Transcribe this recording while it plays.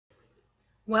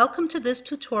Welcome to this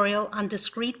tutorial on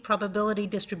discrete probability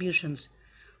distributions.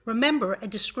 Remember, a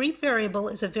discrete variable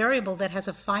is a variable that has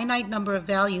a finite number of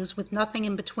values with nothing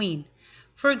in between.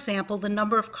 For example, the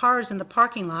number of cars in the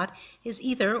parking lot is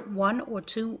either 1 or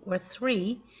 2 or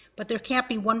 3, but there can't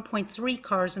be 1.3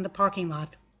 cars in the parking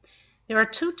lot. There are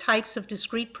two types of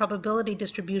discrete probability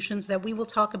distributions that we will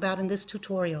talk about in this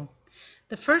tutorial.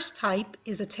 The first type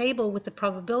is a table with the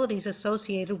probabilities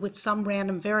associated with some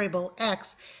random variable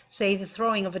x, say the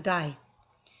throwing of a die.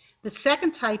 The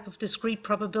second type of discrete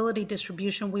probability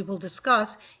distribution we will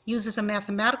discuss uses a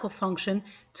mathematical function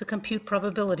to compute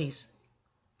probabilities.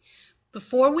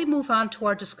 Before we move on to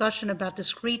our discussion about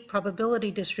discrete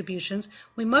probability distributions,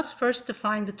 we must first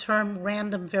define the term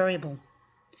random variable.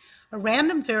 A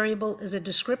random variable is a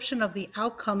description of the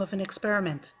outcome of an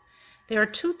experiment. There are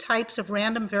two types of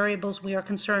random variables we are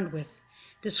concerned with: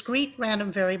 discrete random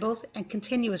variables and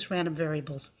continuous random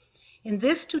variables. In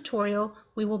this tutorial,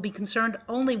 we will be concerned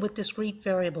only with discrete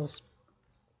variables.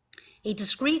 A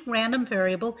discrete random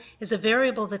variable is a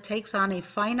variable that takes on a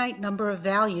finite number of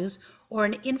values or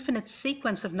an infinite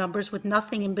sequence of numbers with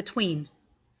nothing in between.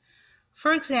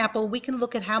 For example, we can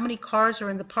look at how many cars are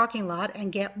in the parking lot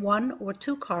and get 1 or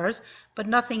 2 cars, but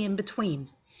nothing in between.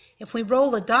 If we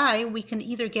roll a die, we can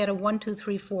either get a 1, 2,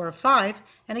 3, 4, or 5,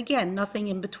 and again, nothing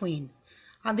in between.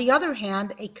 On the other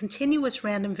hand, a continuous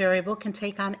random variable can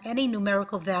take on any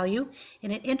numerical value in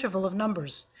an interval of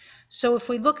numbers. So if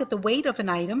we look at the weight of an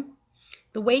item,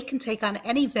 the weight can take on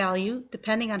any value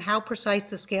depending on how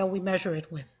precise the scale we measure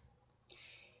it with.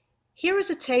 Here is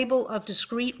a table of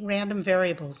discrete random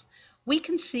variables. We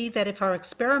can see that if our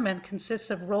experiment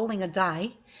consists of rolling a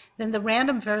die, then the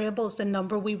random variable is the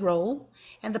number we roll,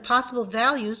 and the possible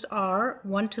values are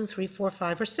 1, 2, 3, 4,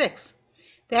 5, or 6.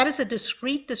 That is a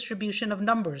discrete distribution of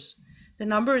numbers. The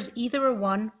number is either a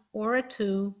 1 or a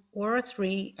 2 or a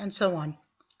 3 and so on.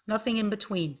 Nothing in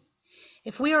between.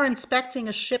 If we are inspecting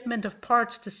a shipment of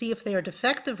parts to see if they are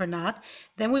defective or not,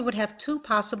 then we would have two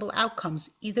possible outcomes.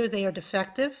 Either they are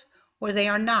defective or they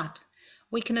are not.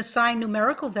 We can assign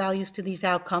numerical values to these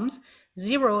outcomes: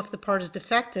 0 if the part is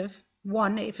defective,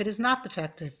 1 if it is not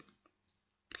defective.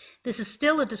 This is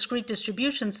still a discrete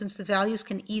distribution since the values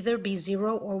can either be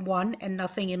 0 or 1 and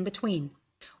nothing in between.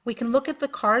 We can look at the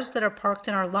cars that are parked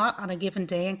in our lot on a given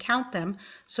day and count them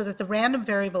so that the random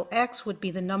variable x would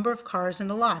be the number of cars in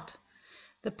the lot.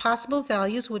 The possible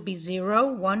values would be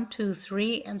 0, 1, 2,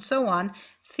 3, and so on,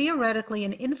 theoretically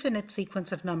an infinite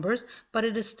sequence of numbers, but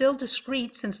it is still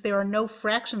discrete since there are no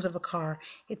fractions of a car.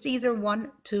 It's either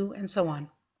 1, 2, and so on.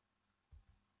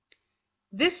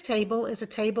 This table is a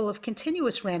table of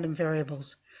continuous random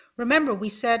variables. Remember, we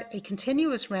said a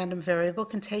continuous random variable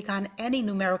can take on any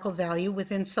numerical value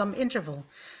within some interval.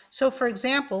 So for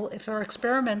example, if our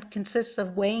experiment consists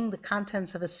of weighing the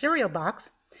contents of a cereal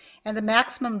box, and the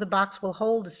maximum the box will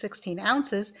hold is 16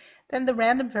 ounces, then the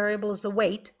random variable is the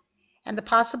weight, and the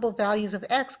possible values of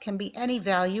x can be any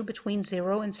value between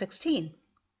 0 and 16.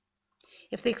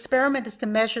 If the experiment is to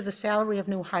measure the salary of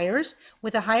new hires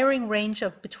with a hiring range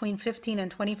of between $15,000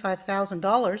 and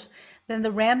 $25,000, then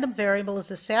the random variable is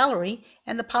the salary,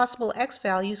 and the possible x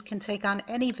values can take on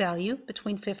any value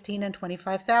between $15,000 and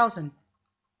 $25,000.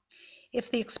 If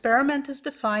the experiment is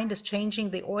defined as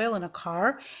changing the oil in a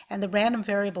car and the random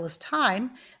variable is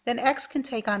time, then x can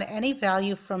take on any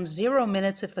value from 0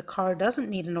 minutes if the car doesn't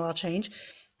need an oil change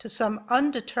to some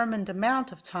undetermined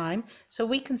amount of time, so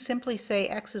we can simply say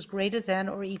x is greater than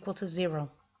or equal to 0.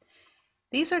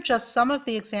 These are just some of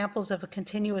the examples of a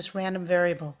continuous random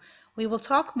variable. We will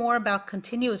talk more about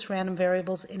continuous random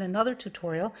variables in another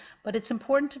tutorial, but it's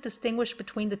important to distinguish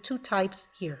between the two types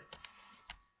here.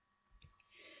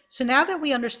 So now that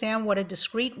we understand what a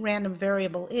discrete random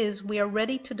variable is, we are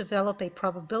ready to develop a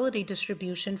probability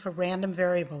distribution for random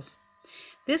variables.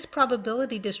 This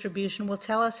probability distribution will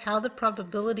tell us how the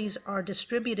probabilities are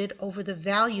distributed over the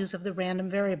values of the random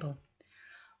variable.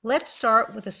 Let's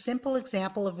start with a simple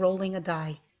example of rolling a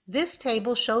die. This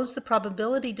table shows the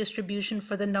probability distribution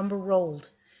for the number rolled.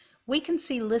 We can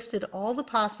see listed all the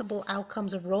possible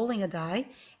outcomes of rolling a die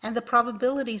and the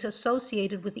probabilities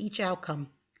associated with each outcome.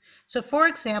 So for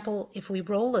example, if we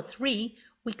roll a 3,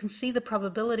 we can see the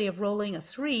probability of rolling a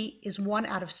 3 is 1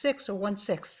 out of 6, or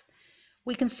 1/6.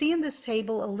 We can see in this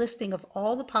table a listing of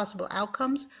all the possible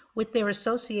outcomes with their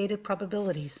associated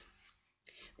probabilities.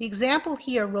 The example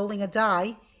here, rolling a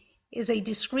die, is a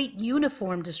discrete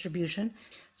uniform distribution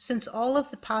since all of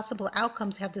the possible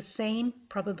outcomes have the same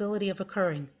probability of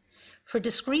occurring. For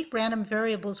discrete random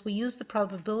variables, we use the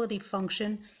probability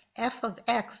function f of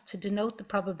x to denote the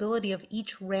probability of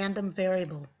each random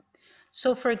variable.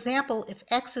 So for example, if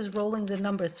x is rolling the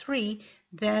number 3,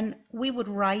 then we would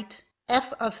write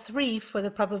f of 3 for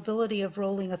the probability of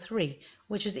rolling a 3,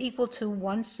 which is equal to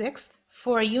 1/6.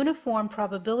 For a uniform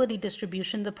probability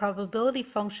distribution, the probability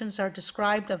functions are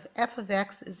described of f of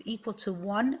x is equal to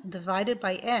 1 divided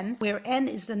by n, where n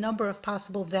is the number of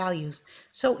possible values.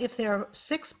 So if there are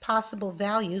 6 possible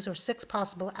values or 6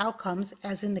 possible outcomes,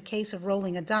 as in the case of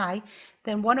rolling a die,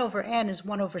 then 1 over n is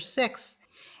 1 over 6,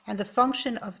 and the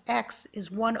function of x is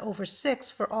 1 over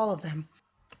 6 for all of them.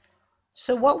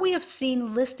 So what we have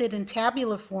seen listed in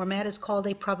tabular format is called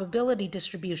a probability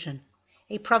distribution.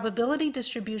 A probability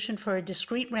distribution for a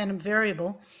discrete random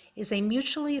variable is a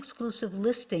mutually exclusive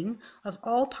listing of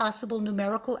all possible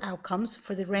numerical outcomes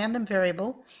for the random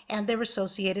variable and their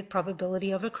associated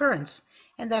probability of occurrence.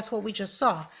 And that's what we just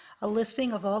saw, a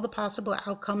listing of all the possible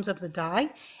outcomes of the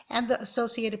die and the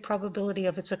associated probability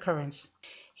of its occurrence.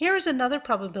 Here is another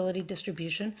probability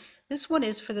distribution. This one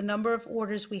is for the number of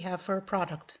orders we have for a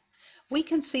product. We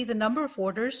can see the number of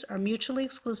orders are mutually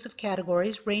exclusive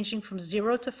categories ranging from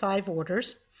 0 to 5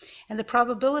 orders, and the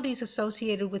probabilities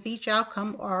associated with each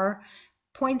outcome are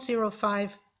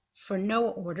 0.05 for no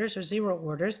orders or 0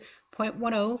 orders,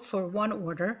 0.10 for 1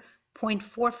 order,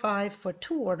 0.45 for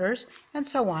 2 orders, and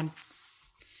so on.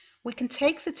 We can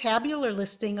take the tabular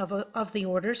listing of the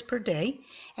orders per day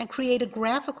and create a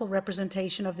graphical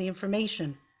representation of the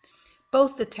information.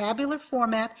 Both the tabular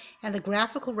format and the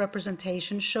graphical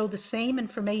representation show the same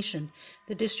information,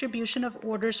 the distribution of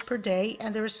orders per day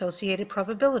and their associated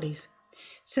probabilities.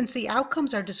 Since the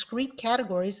outcomes are discrete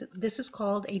categories, this is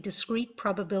called a discrete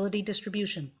probability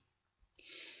distribution.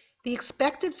 The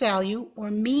expected value,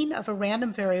 or mean, of a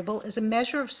random variable is a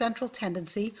measure of central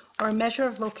tendency or a measure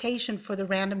of location for the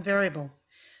random variable.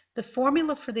 The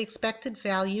formula for the expected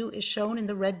value is shown in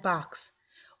the red box.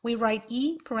 We write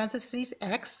e parentheses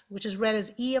x, which is read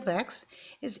as e of x,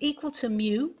 is equal to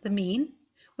mu, the mean,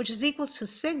 which is equal to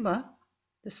sigma,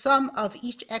 the sum of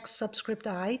each x subscript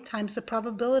I, times the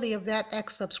probability of that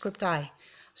x subscript I.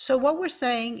 So what we're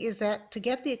saying is that to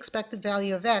get the expected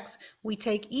value of x, we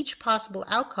take each possible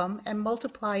outcome and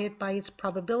multiply it by its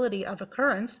probability of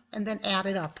occurrence and then add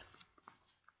it up.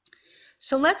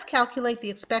 So let's calculate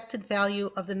the expected value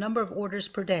of the number of orders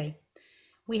per day.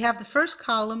 We have the first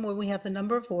column where we have the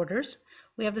number of orders.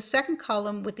 We have the second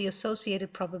column with the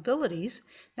associated probabilities.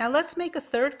 Now let's make a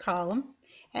third column,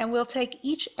 and we'll take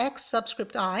each x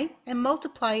subscript I and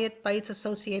multiply it by its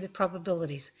associated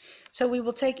probabilities. So we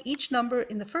will take each number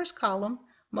in the first column,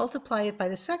 multiply it by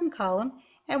the second column,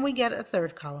 and we get a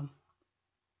third column.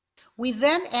 We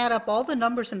then add up all the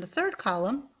numbers in the third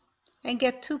column and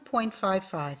get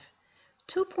 2.55.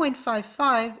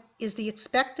 2.55 is the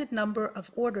expected number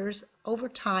of orders over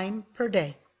time per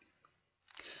day.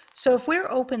 So if we're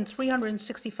open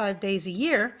 365 days a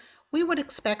year, we would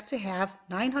expect to have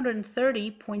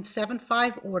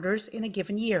 930.75 orders in a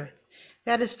given year.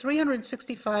 That is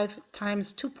 365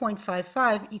 times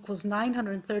 2.55 equals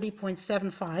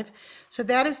 930.75. So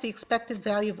that is the expected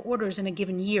value of orders in a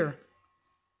given year.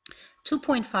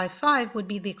 2.55 would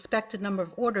be the expected number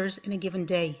of orders in a given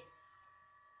day.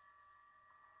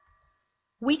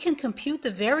 We can compute the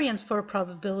variance for a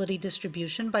probability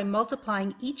distribution by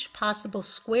multiplying each possible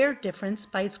square difference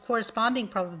by its corresponding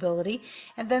probability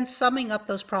and then summing up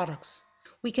those products.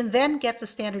 We can then get the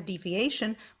standard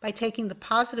deviation by taking the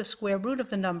positive square root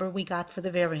of the number we got for the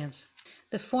variance.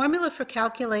 The formula for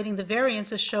calculating the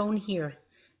variance is shown here.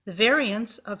 The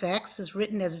variance of x is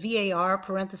written as VAR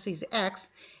parentheses x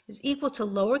is equal to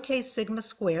lowercase sigma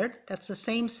squared. That's the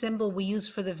same symbol we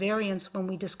used for the variance when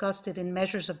we discussed it in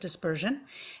measures of dispersion.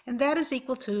 And that is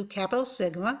equal to capital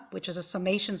sigma, which is a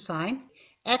summation sign,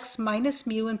 x minus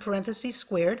mu in parentheses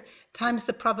squared, times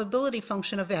the probability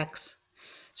function of x.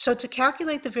 So to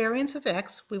calculate the variance of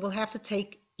x, we will have to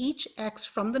take each x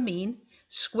from the mean,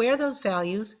 square those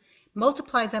values,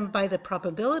 multiply them by the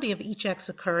probability of each x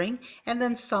occurring, and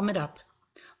then sum it up.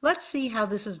 Let's see how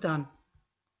this is done.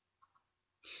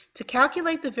 To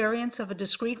calculate the variance of a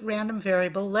discrete random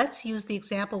variable, let's use the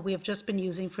example we have just been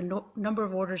using for number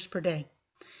of orders per day.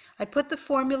 I put the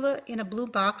formula in a blue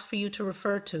box for you to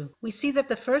refer to. We see that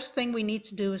the first thing we need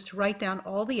to do is to write down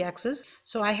all the x's.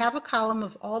 So I have a column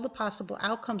of all the possible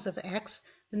outcomes of x,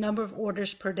 the number of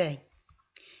orders per day.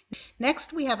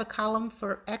 Next, we have a column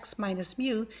for x minus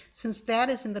mu, since that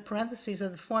is in the parentheses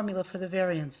of the formula for the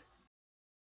variance.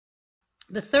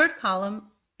 The third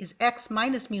column is x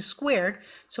minus mu squared,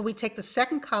 so we take the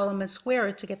second column and square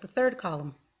it to get the third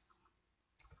column.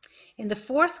 In the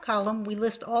fourth column, we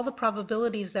list all the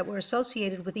probabilities that were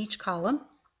associated with each column.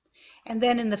 And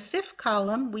then in the fifth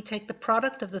column, we take the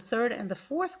product of the third and the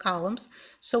fourth columns,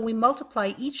 so we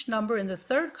multiply each number in the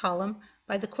third column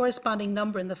by the corresponding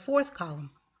number in the fourth column.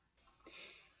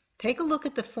 Take a look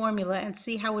at the formula and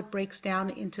see how it breaks down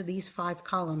into these 5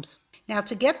 columns. Now,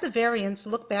 to get the variance,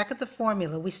 look back at the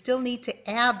formula. We still need to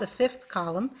add the fifth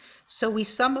column, so we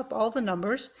sum up all the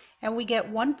numbers and we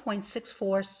get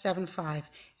 1.6475,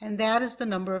 and that is the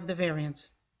number of the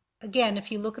variance. Again,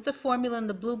 if you look at the formula in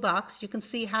the blue box, you can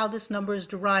see how this number is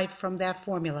derived from that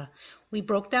formula. We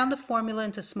broke down the formula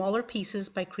into smaller pieces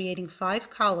by creating 5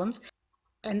 columns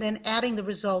and then adding the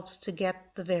results to get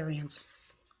the variance.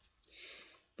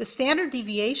 The standard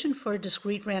deviation for a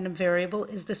discrete random variable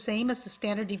is the same as the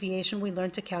standard deviation we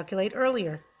learned to calculate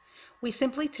earlier. We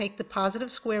simply take the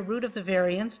positive square root of the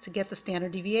variance to get the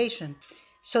standard deviation.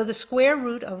 So the square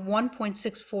root of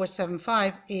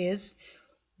 1.6475 is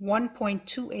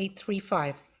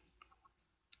 1.2835.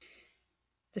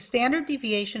 The standard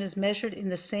deviation is measured in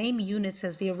the same units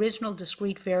as the original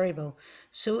discrete variable,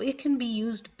 so it can be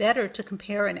used better to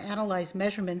compare and analyze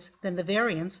measurements than the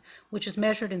variance, which is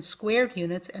measured in squared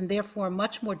units and therefore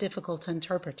much more difficult to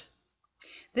interpret.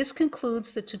 This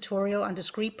concludes the tutorial on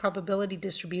discrete probability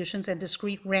distributions and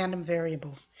discrete random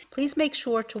variables. Please make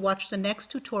sure to watch the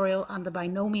next tutorial on the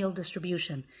binomial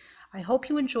distribution. I hope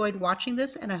you enjoyed watching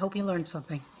this, and I hope you learned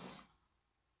something.